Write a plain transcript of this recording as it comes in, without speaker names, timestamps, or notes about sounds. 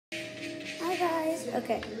guys,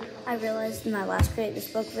 okay, I realized in my last Create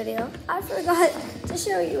This Book video, I forgot to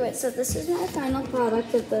show you it. So this is my final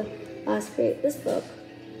product of the last Create This Book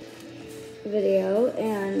video,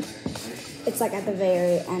 and it's like at the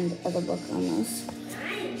very end of the book almost.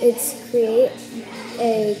 It's create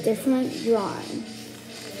a different drawing.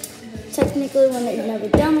 Technically one that you've never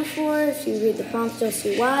done before. If you read the prompt, you'll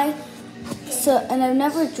see why. So, and I've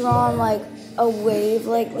never drawn like a wave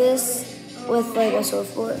like this with like a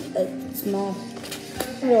surfboard, a small,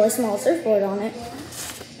 really small surfboard on it.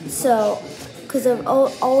 So, because I've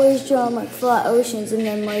always drawn like flat oceans and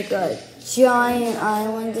then like a giant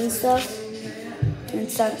islands and stuff, and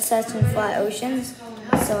sunsets and flat oceans.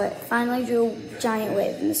 So I finally drew a giant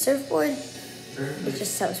wave, and the surfboard is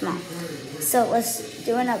just so small. So let's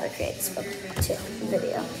do another Create This Book 2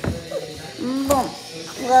 video. Boom.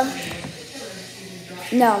 Well,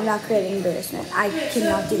 no, I'm not creating embarrassment. I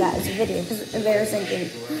cannot do that as a video because it's embarrassing thing.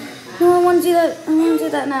 No, I want to do that. I want to do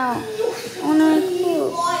that now. I want to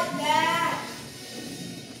cool.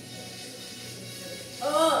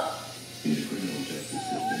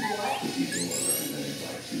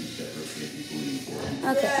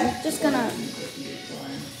 Okay, I'm just gonna.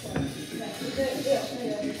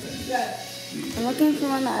 I'm looking for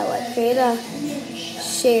one that I like. Create a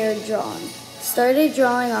shared drawing. Started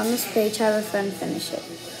drawing on this page, have a friend finish it.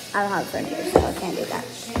 I don't have a friend here, so I can't do that.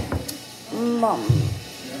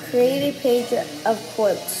 Create a page of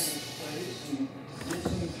quotes.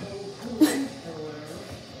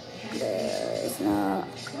 There's no,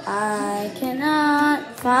 I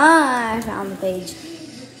cannot find, I found the page.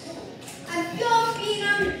 I'm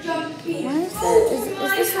jumping. What is that?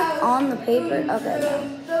 Is this like on the paper? Okay, no.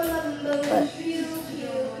 But,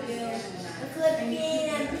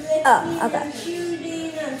 oh, okay.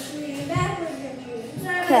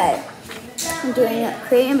 Okay. I'm doing it.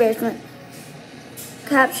 Create embarrassment.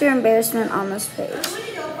 Capture embarrassment on this page.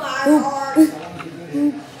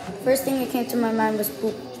 Boop. First thing that came to my mind was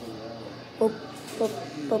poop. Boop, boop,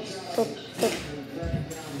 boop, boop, boop.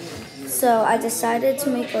 So I decided to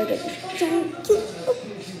make like a giant boop.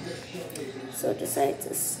 So I decided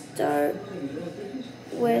to start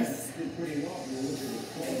with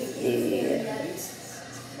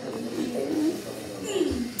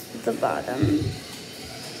the bottom.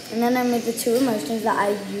 And then I made the two emotions that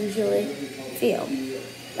I usually feel.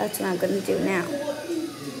 That's what I'm going to do now.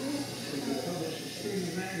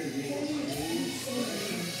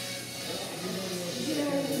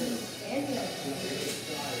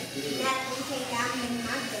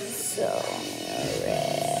 So,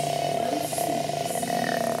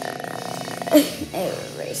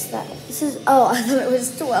 erase that. This is, oh, I thought it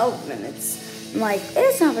was 12 minutes. I'm like,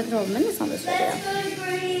 it's not for 12 minutes on this video.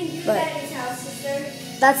 But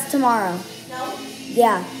that's tomorrow. No?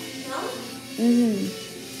 Yeah. No? Mm-hmm.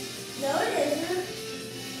 No, it isn't.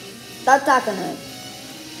 That's not gonna.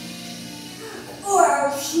 Or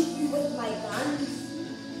I'll shoot you with my gun.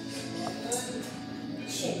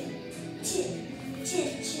 Chin.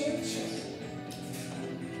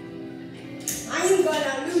 I'm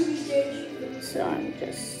gonna lose it. So I'm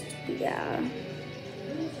just, yeah.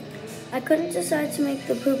 I couldn't decide to make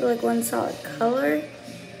the poop like one solid color,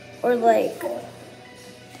 or like,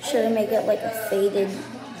 should I make it like a faded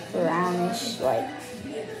brownish, like.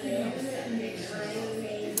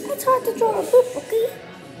 It's hard to draw a poop, okay?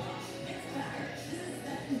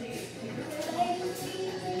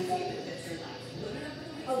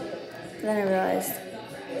 Then I realized,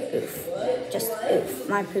 oof, just oof,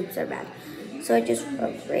 my poops are bad. So I just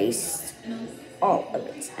erased all of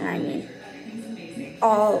it, and I mean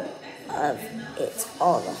all of it,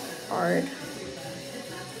 all the hard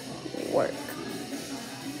work.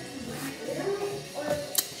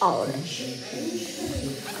 All of it.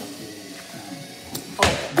 All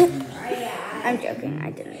of it. I'm joking,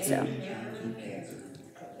 I didn't, so.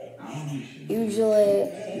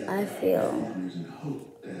 Usually, I feel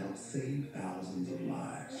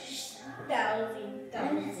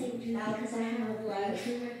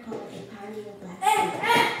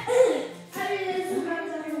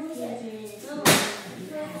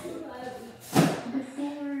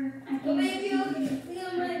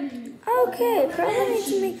okay, probably need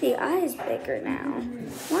to make the eyes bigger now.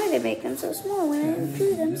 Why did I make them so small when I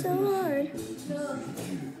drew them so hard?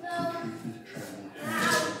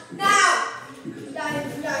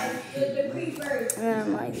 And then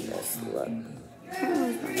I'm like this, look.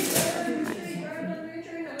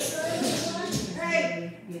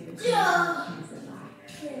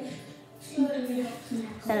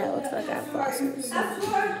 Then it looks like I have blossoms.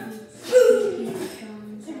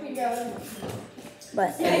 But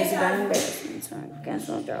it is about embarrassment, so I guess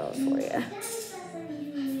I'll draw it for you.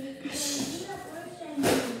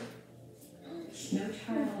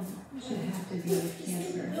 child should have to deal with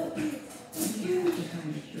cancer. We have to find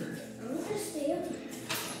a cure. I'm gonna stay up.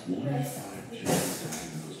 1 in 5 children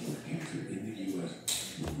diagnosed with cancer in the U.S.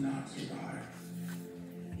 will not survive.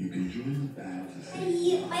 You can join the battle to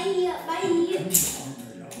save lives.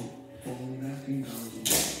 Partner to hope for only $19 a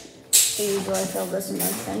month. Do you enjoy feel this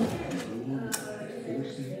emotion?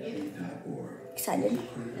 Excited.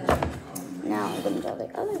 Now I'm gonna draw the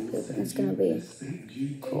other poop and it's gonna be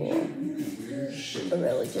cool. But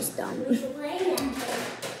really just dumb.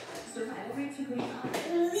 Survival rates are going up.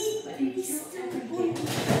 But if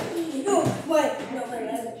you don't No, wait. My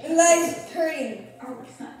leg's hurting. our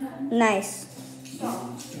work's not done. Nice.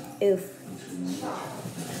 Oof.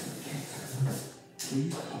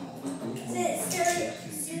 Please call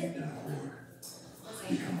Sit.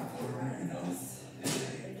 Become a partner in hope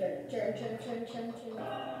today.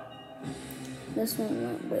 This one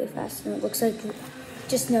went way faster than it looks like.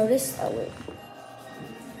 Just noticed. Oh wait.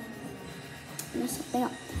 There's something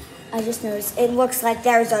else. I just noticed it looks like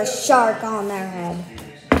there's a shark on their head.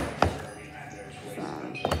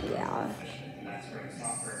 Yeah.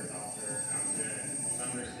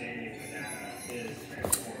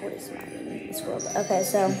 What is my name in this world? Okay,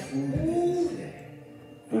 so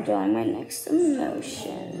I'm drawing my next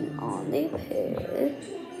emotion on the page.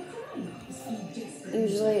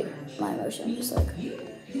 Usually my emotion is just like,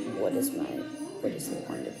 what is the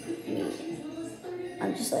point of me?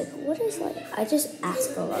 I'm just like, what is life? I just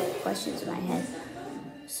ask a lot of questions in my head.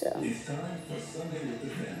 So It's time for Sunday with the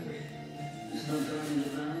family. It's no time with the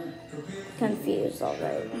family. Prepare confused, all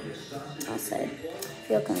right. I'll say,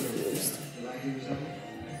 feel confused. like yourself.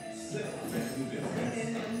 Sit family dinner.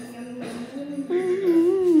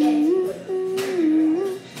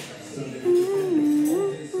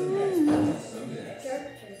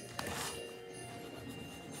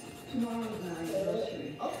 Tomorrow's our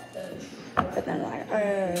anniversary. But then like,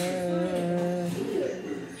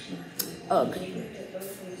 ugh.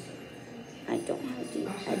 I don't have the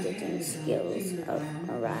editing skills of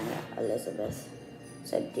Mariah Elizabeth,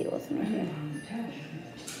 so deal with me here.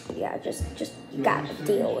 Yeah, just gotta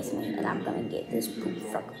deal with me, and I'm gonna get this poop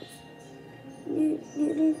freckles.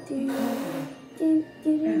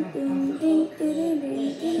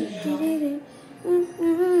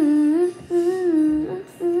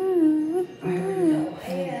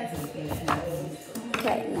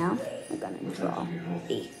 Okay, now I'm gonna draw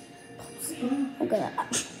the.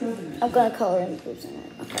 I'm gonna color in poops in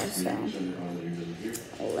it. Okay, so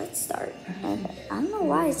let's start. Okay, I don't know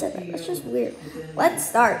why I said that. That's just weird. Let's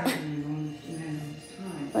start.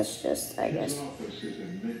 Let's just, I guess,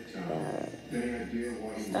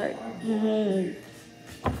 start.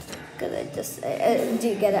 Cause I just, do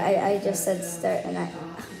you get it? I just said start, and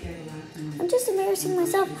I'm just embarrassing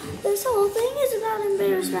myself. This whole thing is about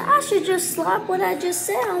embarrassment. I should just slap what I just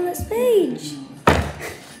said on this page.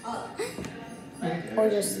 Or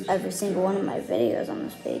just every single one of my videos on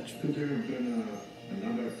this page. Could there have been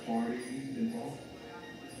another party involved?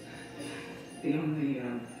 The only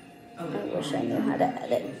I wish I knew how to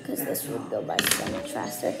edit, because this would go by so much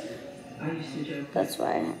faster. I used to joke. That's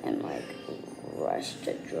why I'm like rushed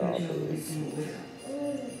to draw these.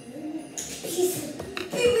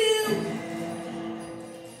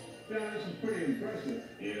 Yeah, this is pretty impressive.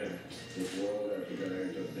 Yeah, this world after that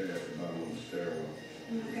ain't just there at the bottom of the stairwell.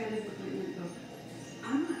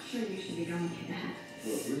 I'm not sure you should be going through that.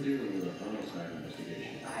 Look, we're dealing with a homicide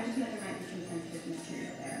investigation. I just had to write some sensitive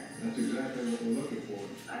material there. That's exactly what we're looking for.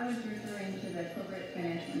 I was referring to the corporate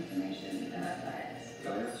financial information about Diets.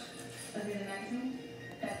 Diets? Of the magazine?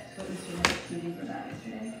 That's what Mr. White's meeting for about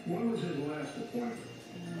yesterday. When was his last appointment?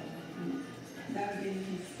 That would be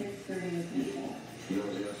 6:30 this evening. You know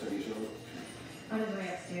his last time you saw him? On his way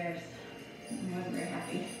upstairs. I wasn't very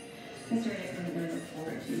happy. Mr. White wasn't going to look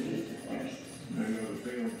forward to meeting upstairs. I know the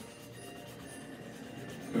feeling.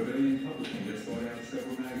 Pavilion Publishing just bought out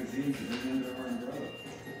several magazines to bring under our umbrella.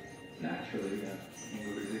 Naturally, in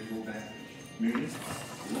the residual baggage. Meaning,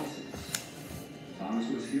 lawsuits. Thomas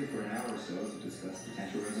was here for an hour or so to discuss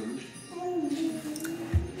potential resolutions.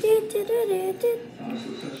 Thomas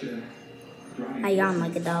was such a dry. I yawn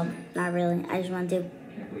like a dog. Not really. I just want to.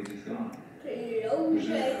 Can't believe he's gone.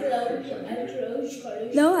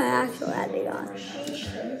 No, I actually had it on.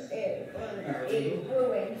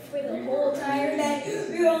 For the whole entire day.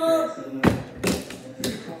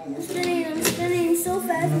 I'm spinning so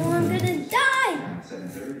fast, well, I'm gonna die.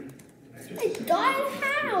 7:30. I died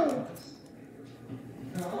how?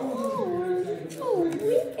 Oh, I'm so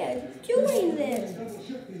weak at doing this.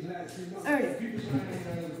 Alright.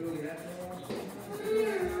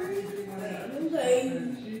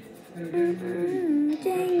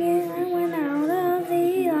 Dang it, I went out of the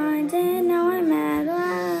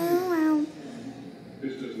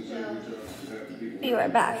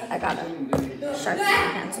back, I got a Sharpie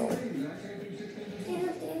pencil.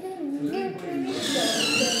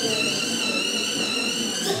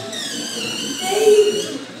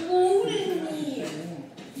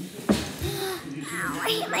 Ow, I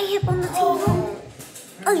hit my hip on the table.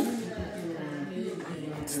 Oh.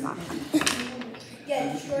 It's not fun.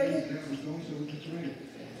 Yeah, destroyed.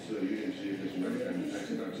 So you didn't see if this American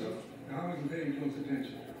affected ourselves? I wasn't paying close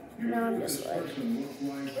attention. No, I'm just like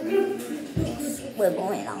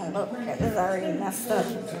swiveling all over it because I already messed up.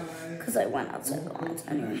 Because I went outside the lines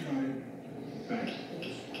anyway.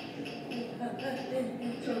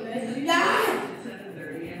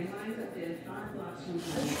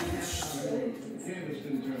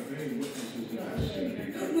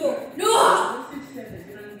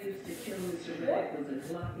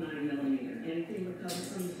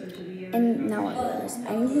 And now I realize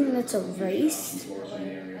anything that's erased,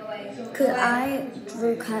 because I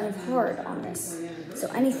drew kind of hard on this. So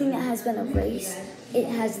anything that has been erased, it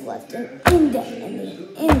has left an indent, and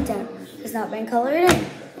the indent has not been colored in.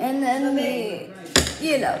 And then the,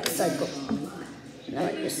 cycle. Now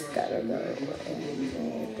I just gotta go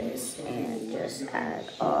and this and just add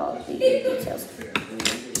all the details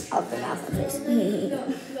of the mouth and face.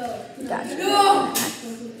 Gotcha.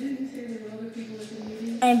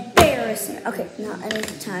 Embarrassment. Okay, now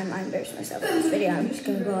anytime I embarrass myself in this video, I'm just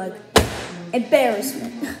gonna go like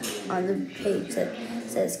embarrassment on the page that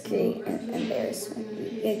says create an embarrassment.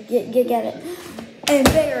 Get it?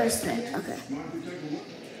 Embarrassment. Okay.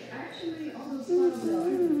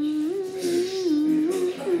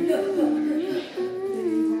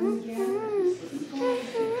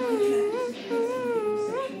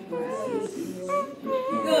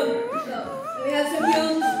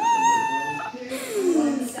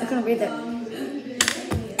 I'm gonna read that.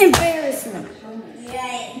 Embarrassment.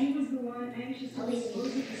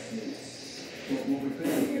 What we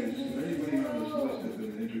think is anybody on this list has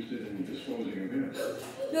been interested in disposing of him.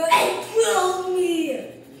 No, it killed me.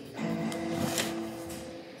 I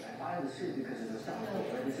filed a suit because of the stock split.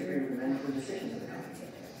 I disagree with the management decisions of the company.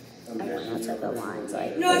 I went outside the lines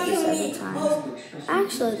like 87 times.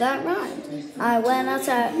 Actually, that rhymed. I went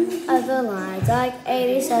outside of the lines like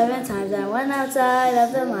 87 times. I went outside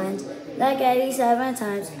of the lines like 87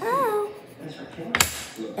 times. Oh.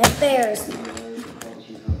 Embarrassment.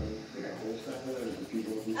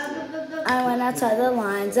 I went outside the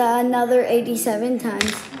lines another 87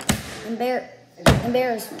 times.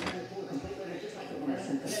 Embarrassment.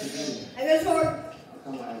 I got sword.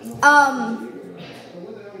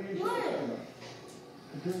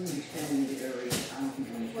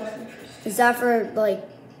 Is that for like?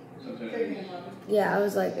 Yeah, I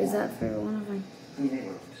was like, is that for one of my?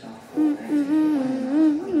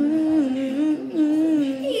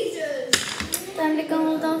 Time to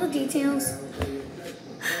go with all the details.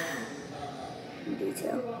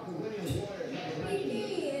 Detail.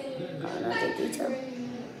 Oh, not the detail.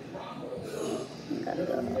 Gotta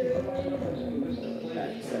go.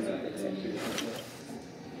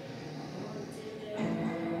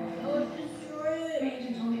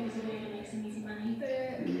 Agent told me it was a way to make some easy money.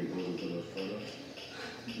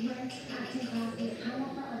 Acting classes, come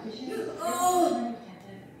over auditions.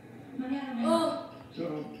 Money out of hand. So,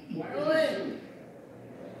 why did you sue?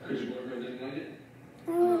 Because your boyfriend didn't like it?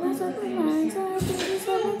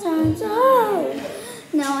 Oh!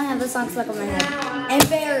 Now I have the song stuck in my head.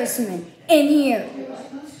 Embarrassment in here.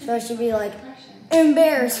 So I should be like,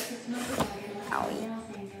 embarrassed. Owie.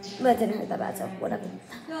 But it didn't hurt that bad, so whatever.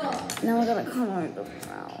 Now we're gonna color the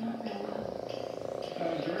brown.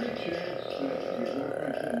 Is there any chance that your boyfriend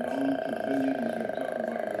is going to talk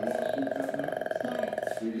about your lawsuit?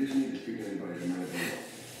 We just need to speak to anybody that might be involved.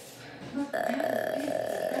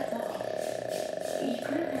 That's all. He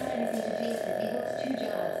could have had anything to do with it. He works 2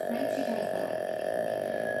 jobs, night 2 days off.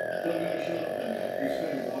 Don't gotta show up. You're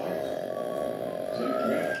saying why? So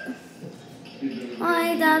you can Hi,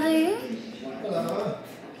 Daddy. Hello.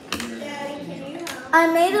 I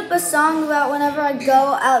made up a song about whenever I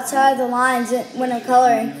go outside the lines when I'm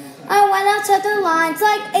coloring. I went outside the lines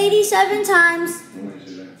like 87 times.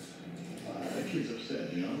 That kid's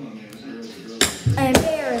upset, you know? I mean, this girl's a girl.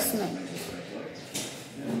 Embarrassment.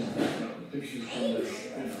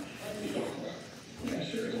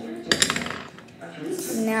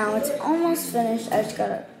 Now it's almost finished. I just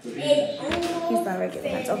gotta use my regular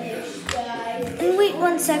pencil. And wait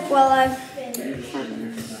 1 sec while I.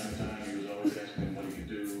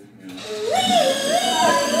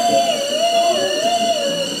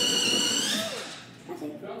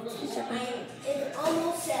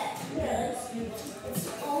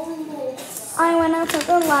 I went outside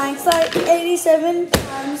the lines like 87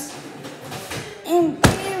 times.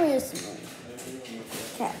 Embarrassment.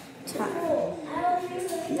 Cat time.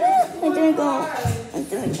 I didn't go.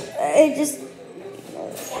 I just.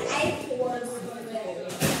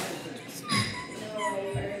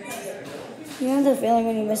 You have the feeling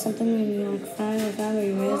when you miss something and you like found or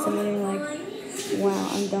you miss something and you're like, wow,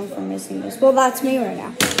 I'm done for missing this. Well, that's me right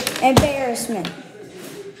now. Embarrassment.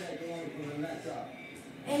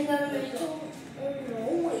 In the middle.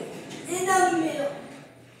 In the middle.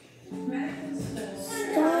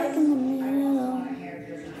 Stuck in the middle.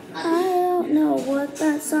 I don't know what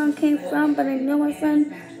that song came from, but I know my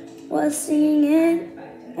friend was singing it.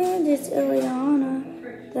 And it's Ileana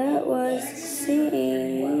that was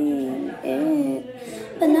singing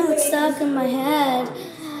it. But now it's stuck in my head.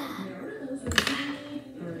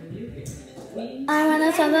 I ran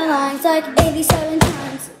out of the lines like 87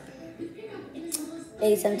 times.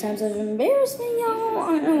 87 times of embarrassment, y'all. I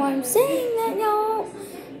don't know why I'm saying that, y'all.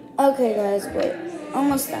 Okay, guys, wait.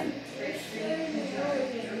 Almost done.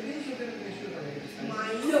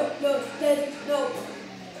 No.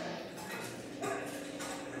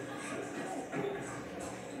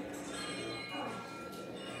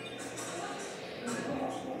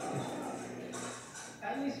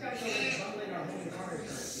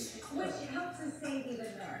 Which helps us save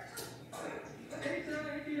even more.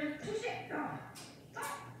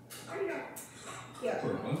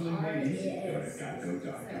 For bundling ladies, go to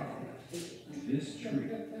GEICO.com. This treat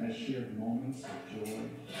has shared moments of joy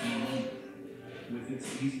and wonder. With its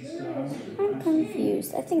easy style, I'm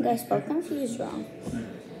confused. I think I spelled confused wrong.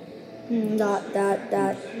 Dot.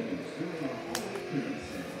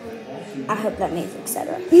 I hope that means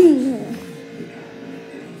etc.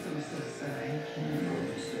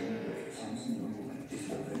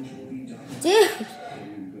 Dude,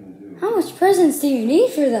 how much presents do you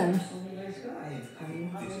need for them?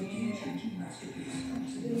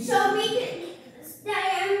 So we can stay.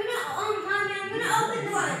 Mommy, I'm gonna open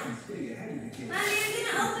one. Mommy, I'm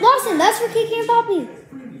gonna open. Lawson, that's for Kiki and Poppy.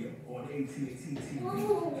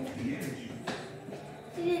 Oh.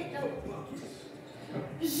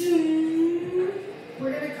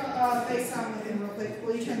 We're gonna FaceTime with him real quick.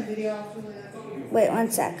 Will you turn the video off for that? Wait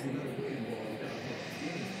 1 sec.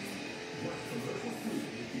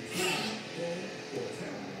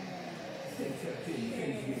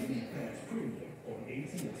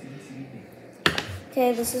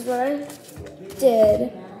 Okay, this is what I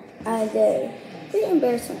did. Pretty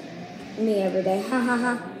embarrassing me every day. Ha ha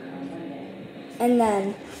ha. And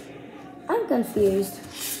then I'm confused.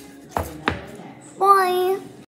 Bye.